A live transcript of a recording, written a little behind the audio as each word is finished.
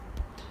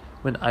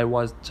When I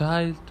was a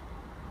child,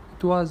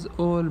 it was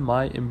all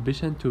my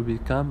ambition to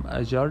become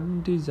a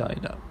garden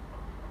designer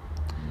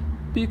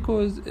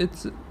because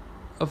it's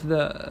of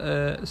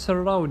the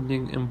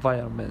surrounding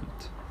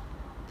environment.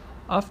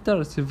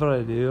 After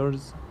several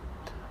years,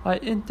 I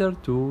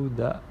entered to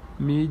the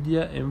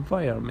media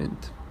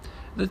environment.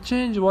 The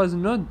change was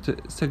not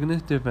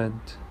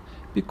significant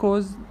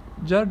because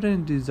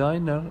garden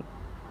designer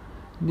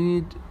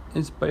need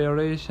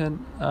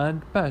inspiration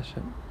and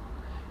passion.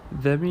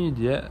 The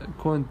media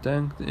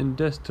content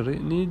industry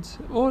needs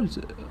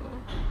also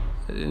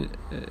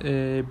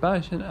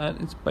passion and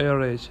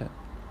inspiration.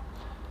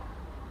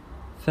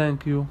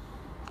 Thank you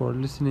for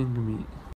listening to me.